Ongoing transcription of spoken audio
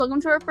Welcome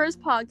to our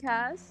first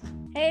podcast.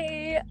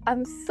 Hey,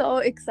 I'm so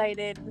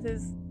excited.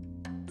 This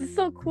is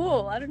so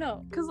cool. I don't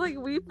know. Cause like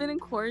we've been in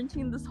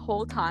quarantine this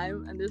whole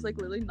time and there's like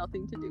literally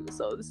nothing to do.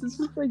 So this is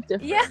just like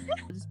different. Yeah.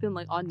 I've just been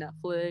like on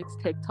Netflix,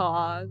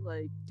 TikTok,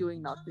 like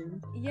doing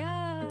nothing.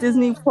 Yeah.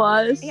 Disney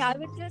Plus. Yeah, I've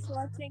been just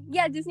watching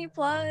Disney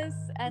Plus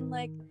and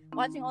like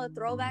watching all the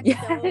throwback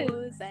Yes.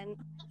 shows and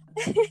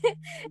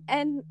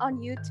and on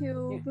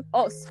YouTube.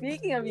 Oh,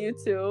 speaking of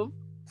YouTube.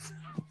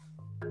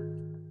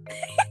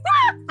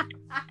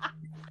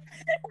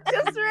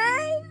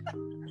 Jusreign!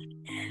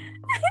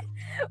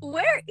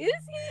 Where is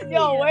he?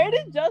 Yo, where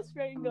did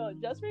Jusreign go?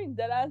 Jusreign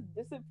deadass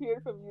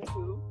disappeared from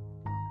YouTube.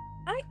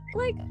 I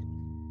like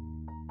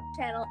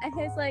channel and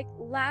his like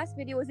last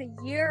video was a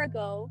year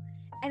ago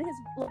and his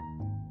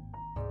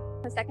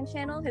second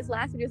channel, his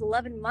last video was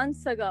 11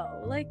 months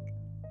ago. Like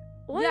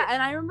what? Yeah,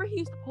 and I remember he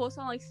used to post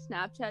on like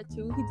Snapchat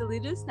too. He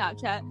deleted his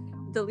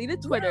Snapchat,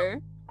 deleted Twitter,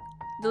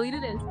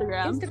 deleted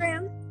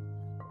Instagram.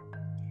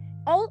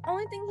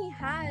 Only thing he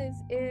has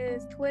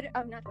is Twitter.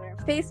 Not Twitter.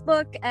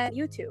 Facebook and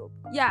YouTube.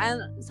 Yeah,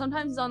 and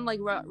sometimes he's on like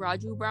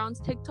Raju Brown's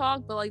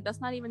TikTok, but like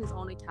that's not even his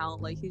own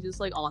account. Like he's just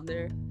like on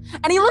there,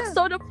 and he looks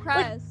so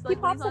depressed. Like, Like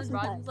he when he's pops on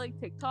up Raju's like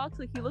TikToks,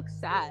 like he looks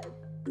sad.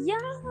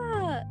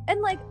 Yeah,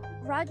 and like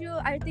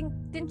Raju, I think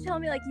didn't tell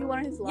me like you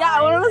wanted his live.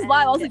 Yeah, one of his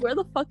live. I was like, where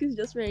the fuck is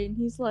Jusreign?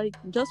 He's like,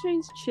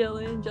 Jusreign's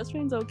chilling.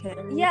 Jusreign's okay.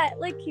 Yeah,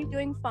 like he's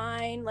doing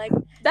fine. Like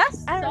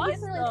That's I don't know. He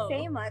doesn't really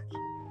say much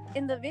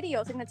in the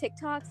videos, in the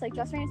TikToks. Like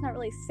Jusreign's not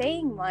really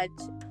saying much,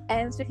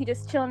 and so he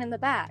just chilling in the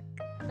back.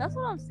 That's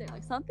what I'm saying.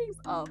 Like something's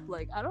up.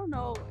 Like I don't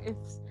know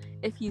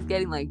if he's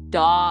getting like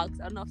dogs.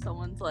 I don't know if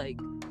someone's like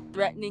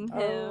threatening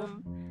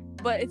him,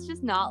 but it's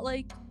just not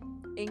like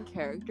in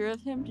character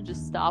of him to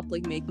just stop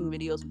like making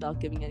videos without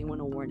giving anyone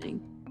a warning.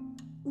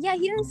 Yeah,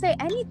 he didn't say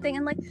anything,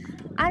 and like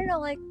I don't know,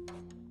 like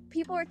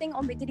people were thinking,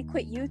 oh, did he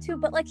quit YouTube?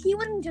 But like he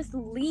wouldn't just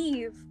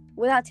leave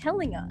without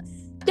telling us.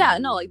 Yeah,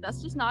 no, like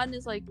that's just not in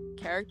his like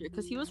character,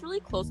 because he was really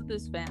close with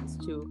his fans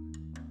too.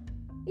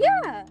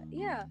 Yeah.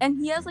 And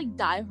he has like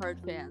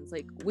diehard fans.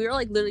 Like we're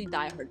like literally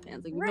diehard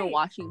fans. Like we've been Right.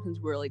 watching him since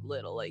we were like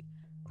little. Like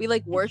we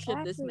like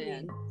worship this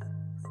man,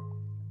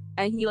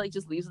 and he like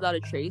just leaves without a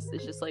trace.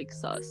 It's just like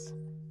sus.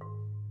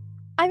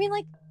 I mean,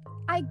 like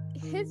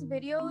his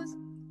videos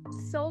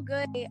so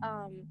good. They,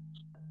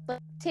 like,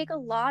 take a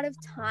lot of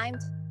time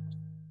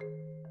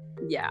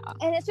Yeah.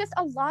 and it's just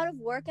a lot of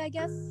work, I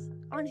guess.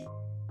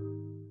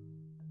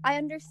 I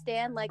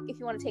understand, like, if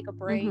you want to take a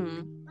break,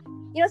 Mhm.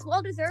 you know, it's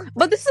well deserved.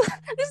 But this is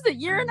a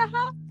year and a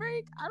half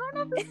break. I don't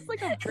know if this is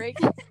like a break.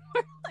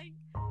 Like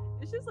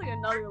it's just like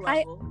another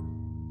level.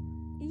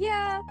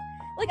 Yeah,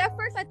 like at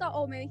first I thought,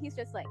 oh, maybe he's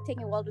just like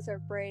taking a well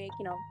deserved break,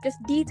 you know,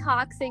 just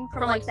detoxing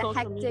from like the social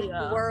hectic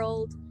media.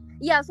 world.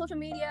 Yeah, social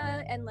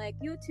media and like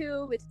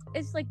YouTube,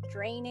 it's like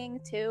draining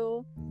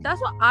too. That's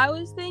what I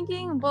was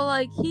thinking. But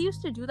like he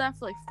used to do that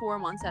for like 4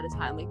 months at a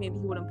time. Like maybe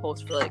he wouldn't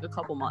post for like a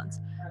couple months.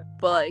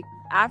 But like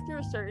after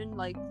a certain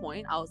like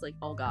point, I was like,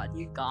 oh god,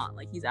 he's gone.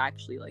 Like he's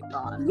actually like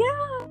gone.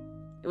 Yeah.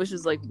 It was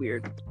just like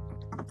weird.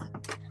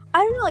 I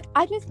don't know, like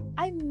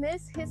I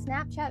miss his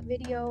Snapchat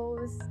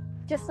videos.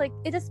 Just like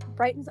it just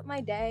brightens up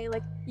my day.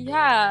 Like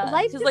Yeah.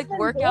 life's just just like been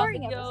workout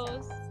boring ever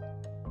videos. since.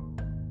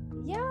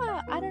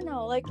 Yeah, I don't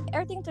know. Like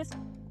everything's just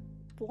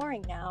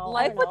boring now. I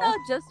Life don't know. without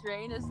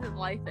Jusreign isn't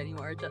life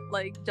anymore.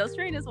 Like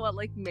Jusreign is what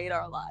like made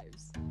our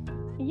lives.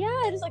 Yeah,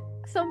 just like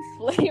some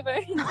flavor.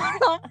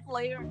 Some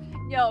flavor.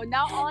 Yo,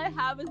 now all I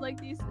have is like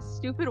these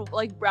stupid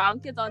like brown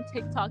kids on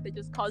TikTok that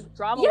just cause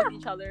drama with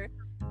each other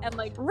and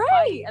like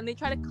fight, and they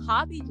try to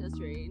copy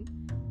Jusreign.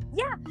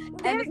 Yeah,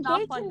 it's not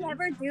they funny. can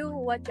never do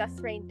what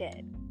Jusreign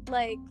did.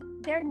 Like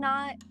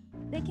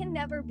they can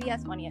never be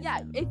as funny as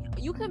him. If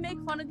you can make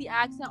fun of the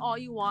accent all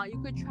you want,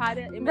 you could try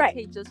to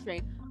imitate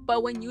Jusreign,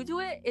 but when you do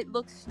it, it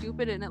looks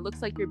stupid and it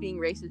looks like you're being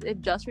racist. If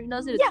Jusreign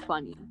does it, it's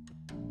funny.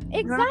 Exactly.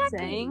 You know what I'm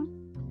saying?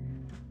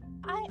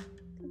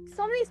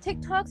 Some of these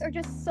TikToks are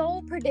just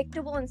so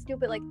predictable and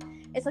stupid. Like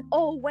it's like,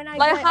 oh, when I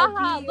Like, get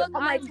haha, a B look,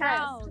 on my I'm test,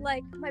 brown.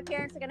 like my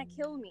parents are gonna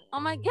kill me. Oh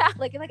my god.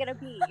 Like if I get a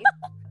B.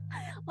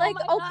 Like, Like,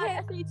 oh my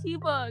okay. god, SAT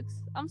books.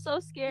 I'm so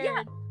scared.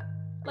 Yeah.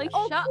 Like,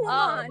 Oh, shut come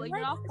up. on. Like, Like, you're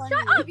not funny.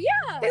 shut up,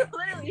 yeah.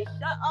 Literally,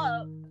 shut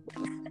up.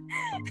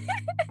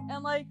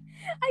 And like,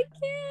 I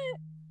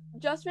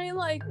can't. Jusreign,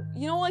 like,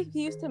 you know, like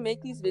he used to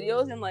make these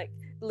videos, and like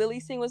Lily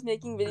Singh was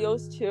making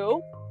videos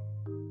too.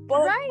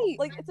 But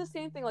like it's the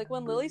same thing. Like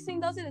when Lily Singh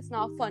does it, it's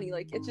not funny.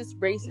 Like it's just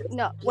racist.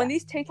 No. When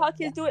these TikTok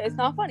kids do it, it's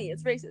not funny.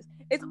 It's racist.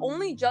 It's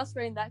only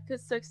Jusreign that could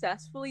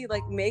successfully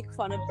like make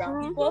fun of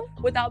brown people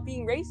without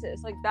being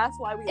racist. Like that's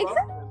why we love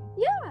him.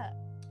 Yeah.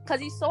 Because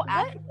he's so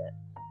accurate.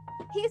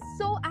 He's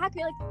so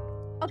accurate.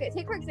 Like, okay,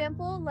 take for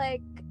example,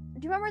 like,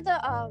 do you remember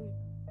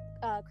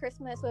the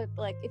Christmas with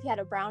like if you had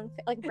a brown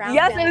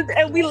Yes, family?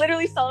 and we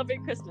literally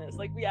celebrate Christmas.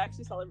 Like we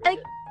actually celebrate it.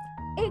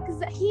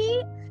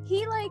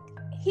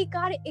 He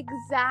got it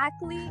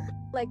exactly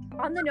like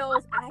on the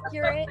nose,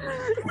 accurate.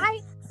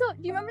 also,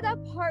 do you remember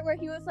that part where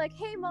he was like,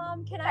 "Hey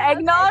mom, can I have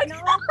Eggnog?"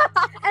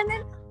 And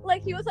then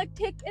like he was like,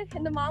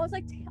 and the mom was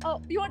like,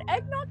 "Oh, you want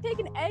eggnog? Take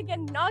an egg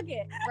and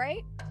nugget,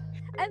 right?"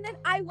 And then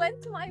I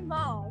went to my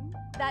mom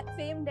that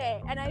same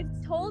day and I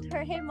told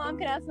her, "Hey mom,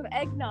 can I have some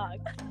eggnog?"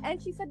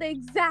 And she said the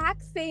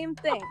exact same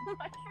thing.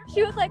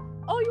 She was like,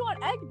 "Oh, you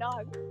want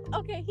eggnog?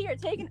 Okay, here,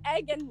 take an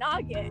egg and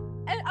nugget."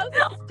 And I was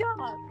like,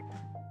 "Stop."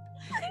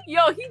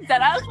 Yo, he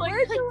dead ass like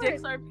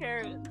predicts our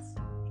parents.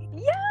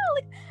 Yeah,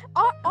 like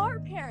our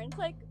parents,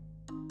 like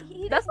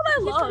that's what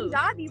I love. He's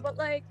Punjabi, but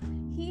like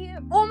he.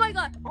 Oh my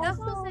god, that's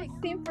also, what I was saying.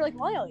 Same for like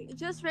Malayali.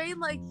 Jusreign,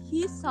 like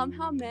he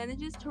somehow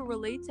manages to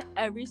relate to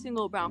every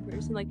single brown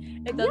person. Like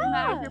it doesn't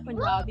matter if you're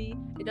Punjabi,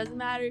 it doesn't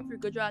matter if you're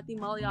Gujarati,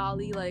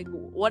 Malayali, like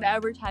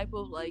whatever type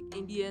of like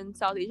Indian,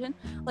 South Asian.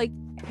 Like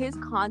his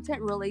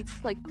content relates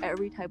to like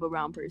every type of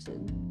brown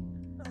person.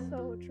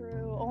 So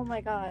true. Oh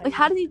my god. Like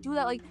how does he do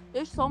that? Like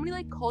there's so many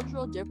like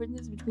cultural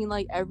differences between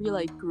like every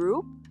like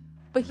group,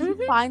 but he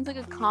finds like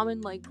a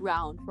common like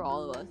ground for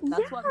all of us.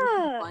 That's what makes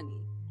it funny.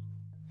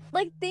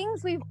 Like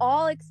things we've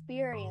all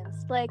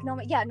experienced. Like no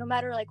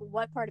matter like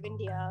what part of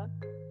India,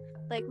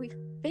 like we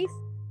face.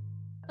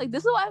 Like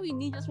this is why we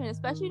need Jusreign,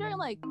 especially during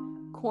like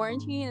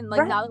quarantine and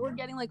like now that we're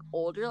getting like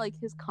older. Like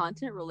his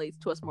content relates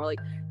to us more. Like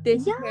they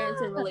see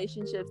parents and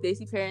relationships. They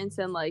see parents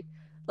and like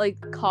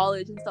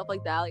college and stuff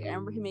like that. Like I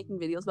remember him making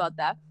videos about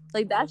that.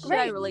 Like that shit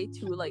I relate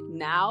to like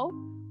now,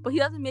 but he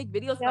doesn't make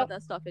videos about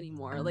that stuff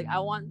anymore. Like I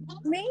want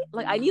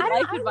like I need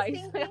life advice.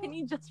 Like I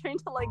need Jusreign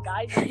to like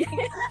guide me.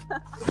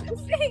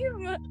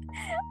 Same.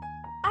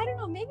 I don't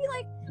know, maybe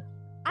like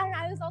I don't know,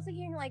 I was also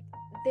hearing like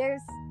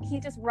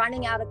he's just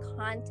running out of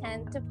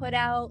content to put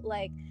out.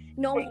 Like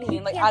no he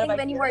can't think of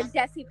any more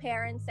Desi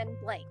parents and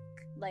blank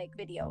like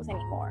videos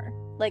anymore.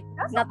 Like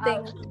that's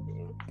nothing.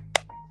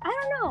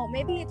 I don't know,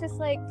 maybe it's just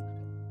like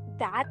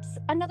that's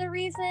another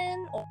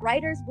reason, or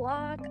writer's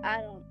block.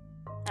 I don't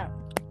know.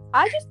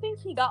 I just think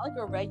he got like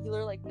a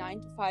regular like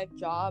 9-to-5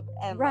 job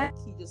and like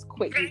he just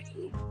quit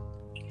YouTube.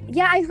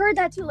 Yeah, I heard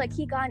that too. Like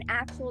he got an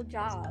actual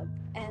job,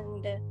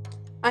 and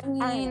I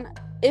mean,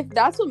 if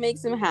that's what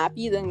makes him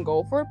happy, then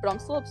go for it. But I'm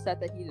still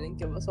upset that he didn't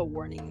give us a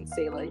warning and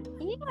say like,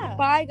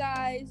 "Bye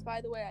guys.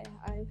 By the way,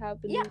 I have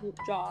a new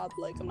job.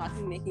 Like I'm not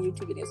gonna be making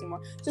YouTube videos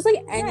anymore." Just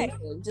like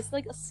anything, just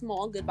like a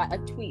small goodbye, a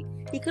tweet.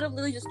 He could have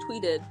literally just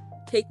tweeted,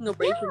 taking a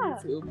break from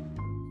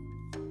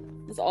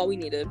YouTube. That's all we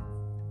needed.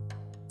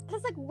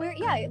 Because like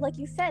like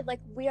you said, like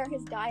we are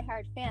his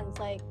diehard fans.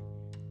 Like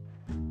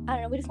I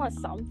don't know, we just want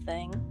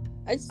something.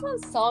 I just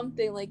want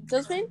something. Like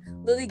Jusreign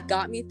literally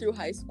got me through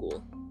high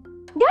school.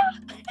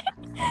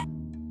 Yeah.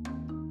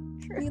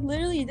 He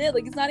literally did.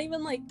 Like it's not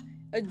even like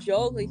a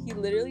joke. Like he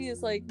literally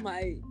is like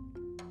my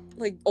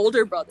like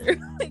older brother.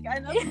 Like I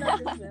know he's not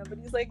his man, but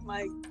he's like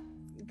my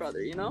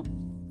brother, you know?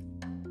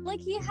 Like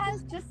he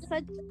has just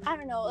such, I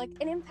don't know, like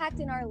an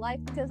impact in our life,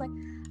 because like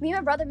me and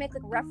my brother make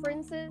like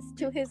references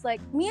to his,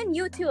 like me and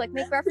you too, like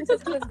make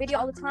references to his video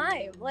all the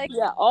time. Like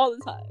all the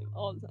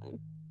time.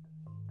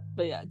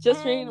 But yeah,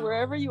 Jusreign,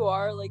 wherever you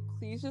are, like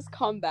please just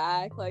come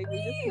back. Like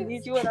we just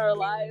need you in our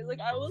lives.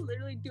 Like I will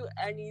literally do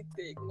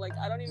anything. Like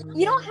I don't even.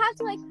 You don't have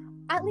to like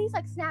at least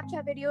like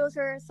Snapchat videos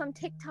or some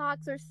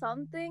TikToks or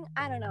something.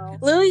 I don't know.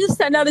 Literally just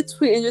send out a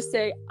tweet and just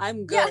say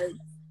I'm good.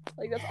 Yeah.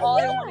 Like that's all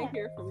I want to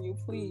hear from you,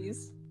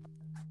 please.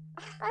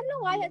 I don't know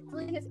why I had to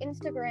delete his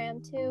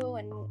Instagram too,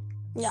 and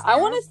I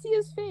want to see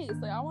his face.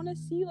 Like I want to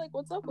see like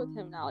what's up with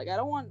him now. Like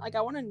I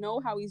want to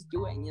know how he's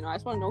doing. You know, I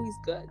just want to know he's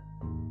good.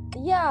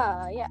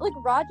 Yeah. Like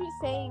Raju's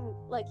saying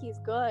like he's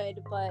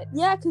good, but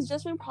because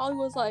Jusreign probably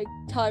was like,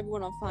 tell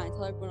everyone I'm fine,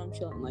 tell everyone I'm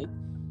chilling. Like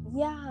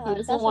he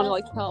doesn't want to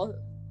like tell,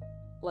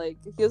 like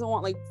he doesn't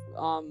want like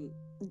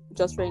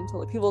Jusreign to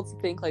like people to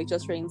think like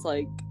Jusreign's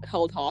like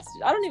held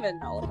hostage. I don't even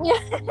know.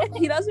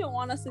 He doesn't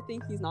want us to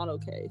think he's not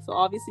okay. So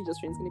obviously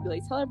Jusreign's gonna be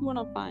like, tell everyone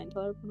I'm fine,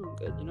 tell everyone I'm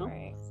good, you know?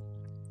 Right.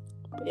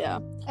 But yeah.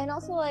 And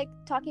also like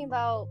talking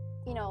about,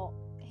 you know,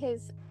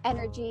 his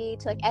energy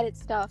to like edit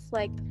stuff,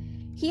 like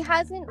he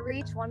hasn't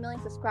reached 1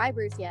 million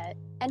subscribers yet,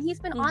 and he's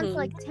been on for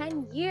like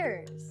 10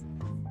 years.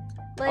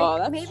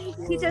 Like maybe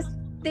he's just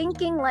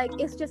thinking like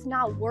it's just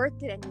not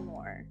worth it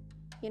anymore,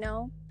 you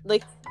know?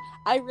 Like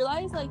I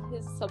realized like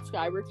his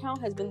subscriber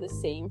count has been the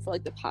same for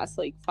like the past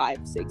like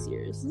 5-6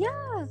 years.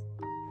 Yeah.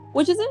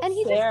 Which isn't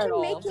fair at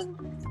all.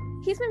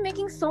 He's been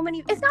making so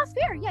many. It's not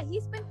fair. Yeah,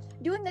 he's been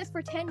doing this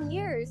for 10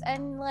 years,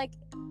 and like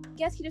I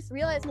guess he just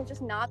realized it's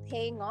just not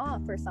paying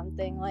off or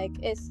something. Like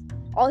it's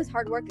all his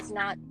hard work is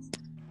not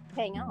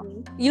paying off.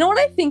 You know what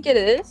I think it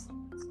is?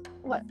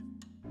 What?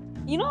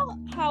 You know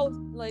how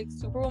like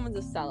Superwoman's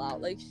a sellout.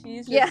 Like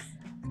she's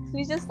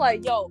just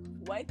like, yo,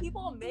 white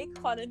people make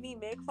fun of me,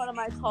 make fun of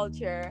my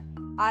culture.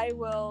 I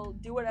will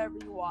do whatever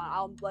you want.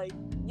 I'll like,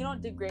 you know,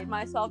 degrade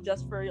myself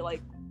just for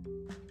like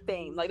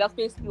fame. Like that's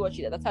basically what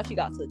she did. That's how she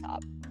got to the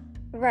top.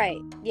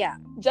 Right. Yeah.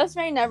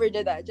 Jusreign never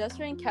did that.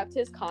 Jusreign kept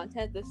his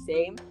content the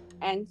same,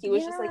 and he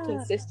was just like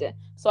consistent.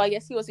 So I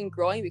guess he wasn't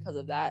growing because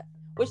of that.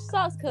 which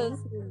sucks because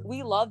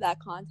we love that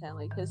content.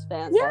 Like his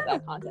fans love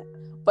that content,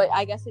 but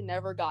I guess it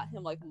never got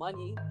him like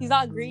money. He's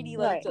not greedy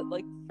like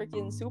like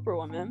freaking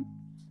Superwoman.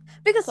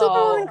 Because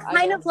Superwoman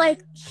kind of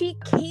like she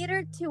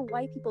catered to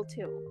white people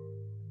too.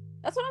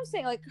 That's what I'm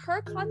saying. Like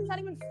her content's not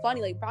even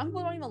funny. Like brown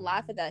people don't even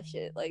laugh at that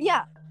shit. Like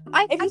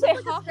if you say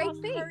ha ha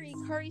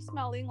curry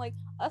smelling, like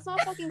that's not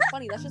fucking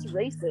funny. That's just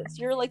racist.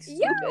 You're like stupid.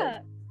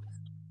 Yeah.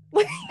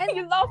 And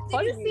it's not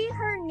funny. Did you see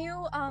her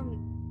new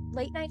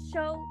late night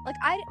show? Like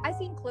I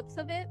seen clips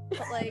of it,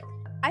 but like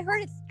I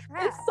heard it's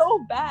trash. It's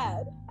so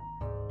bad.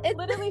 It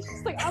literally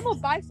just like I'm a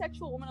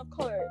bisexual woman of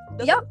color.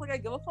 Does it look like I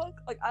give a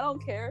fuck? Like I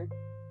don't care.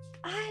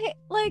 I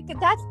like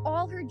that's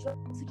all her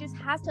jokes. She just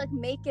has to like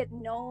make it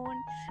known.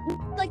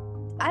 Like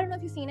I don't know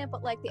if you've seen it,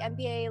 but like the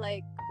NBA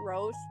like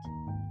roast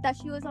that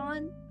she was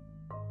on.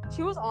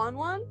 She was on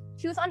one?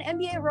 She was on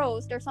NBA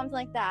roast or something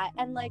like that,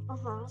 and like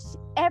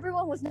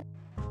everyone was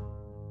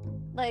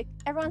like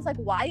everyone's like,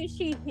 why is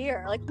she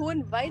here? Like who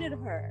invited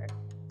her?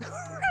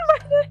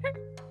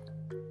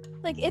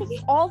 Like it's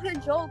all her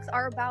jokes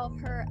are about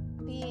her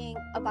being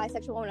a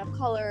bisexual woman of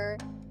color,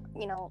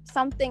 you know,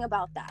 something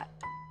about that.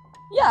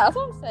 Yeah, that's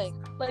what I'm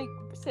saying. Like,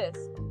 sis,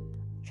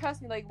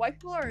 trust me, like white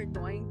people are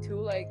annoying too.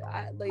 Like,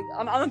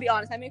 I'm gonna be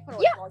honest, I make fun of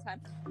white people all the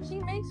time. She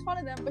makes fun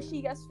of them, but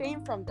she gets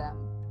fame from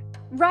them.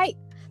 Right.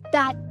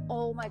 That.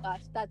 Oh my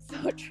gosh, that's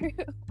so true.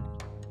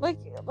 Like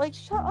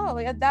shut up.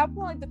 Like at that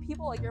point, like the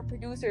people, like your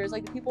producers,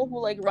 like the people who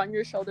like run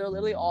your show, they're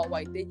literally all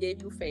white. They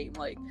gave you fame.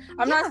 Like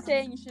I'm not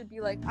saying you should be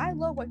like I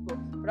love white people,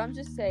 but I'm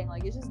just saying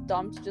like it's just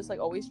dumb to just like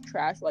always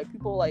trash white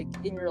people like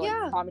in your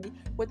like comedy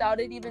without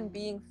it even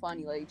being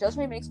funny. Like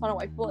Jusreign makes fun of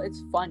white people,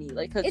 it's funny.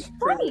 Like cause it's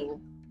funny.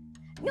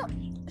 No,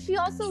 she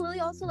also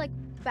like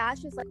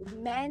bashes like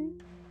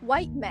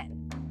white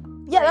men.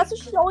 Yeah, that's what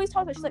she always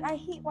talks about. She's like I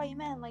hate white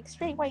men, like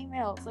straight white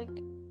males. Like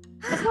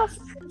it's not.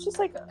 It's just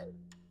like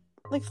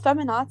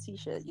feminazi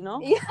shit, you know?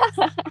 Yeah.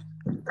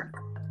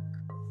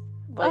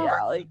 But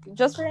yeah, like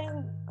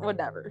Jusreign,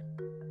 whatever.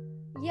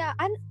 Yeah,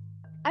 and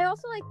I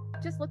also like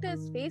just looked at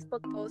his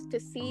Facebook post to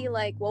see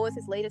like what was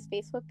his latest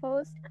Facebook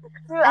post.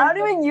 Dude, I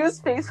don't even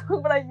use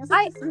Facebook, but I use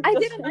it. I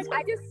didn't. Like,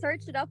 I just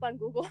searched it up on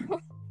Google.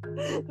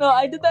 No,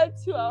 I did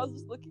that too. I was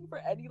just looking for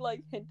any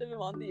like hint of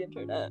him on the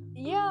internet.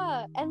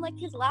 Yeah, and like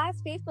his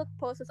last Facebook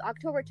post was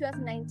October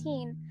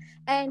 2019,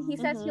 and he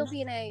says he'll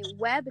be in a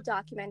web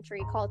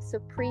documentary called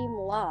Supreme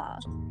Law,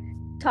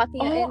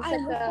 talking in such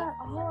a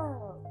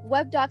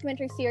web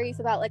documentary series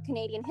about like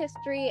Canadian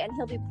history, and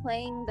he'll be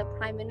playing the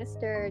Prime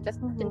Minister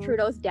Justin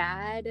Trudeau's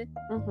dad.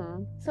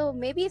 So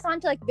maybe he's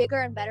on to like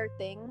bigger and better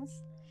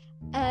things.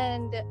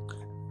 And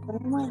oh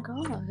my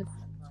god.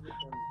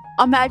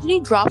 Imagine he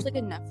drops like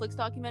a Netflix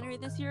documentary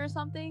this year or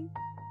something.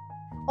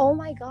 Oh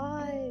my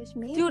gosh,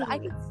 maybe. Dude, I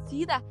could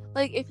see that.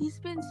 Like, if he's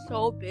been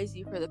so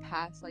busy for the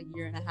past like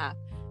year and a half,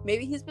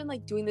 maybe he's been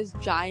like doing this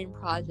giant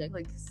project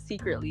like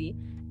secretly,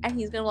 and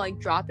he's gonna like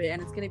drop it,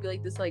 and it's gonna be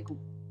like this like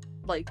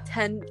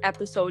 10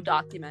 episode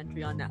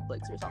documentary on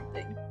Netflix or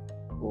something.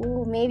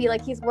 Ooh, maybe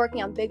like he's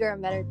working on bigger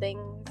and better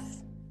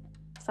things,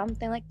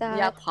 something like that.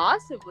 Yeah,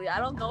 possibly. I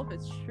don't know if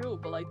it's true,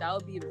 but like that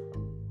would be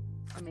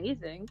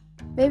amazing.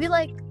 Maybe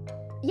like.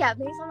 Yeah,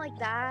 maybe something like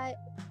that,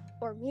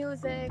 or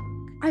music.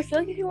 I feel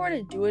like if you were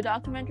to do a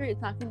documentary,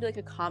 it's not gonna be like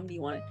a comedy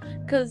one,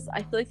 because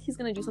I feel like he's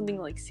gonna do something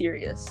like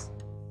serious.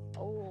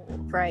 Oh,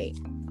 right.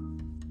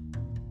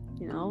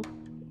 You know?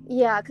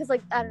 Yeah, because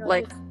like I don't know,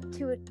 like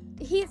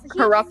he's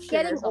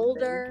getting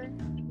older,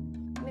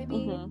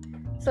 maybe.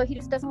 So he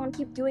just doesn't want to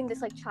keep doing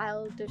this like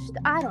childish.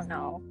 I don't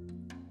know.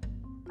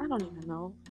 I don't even know.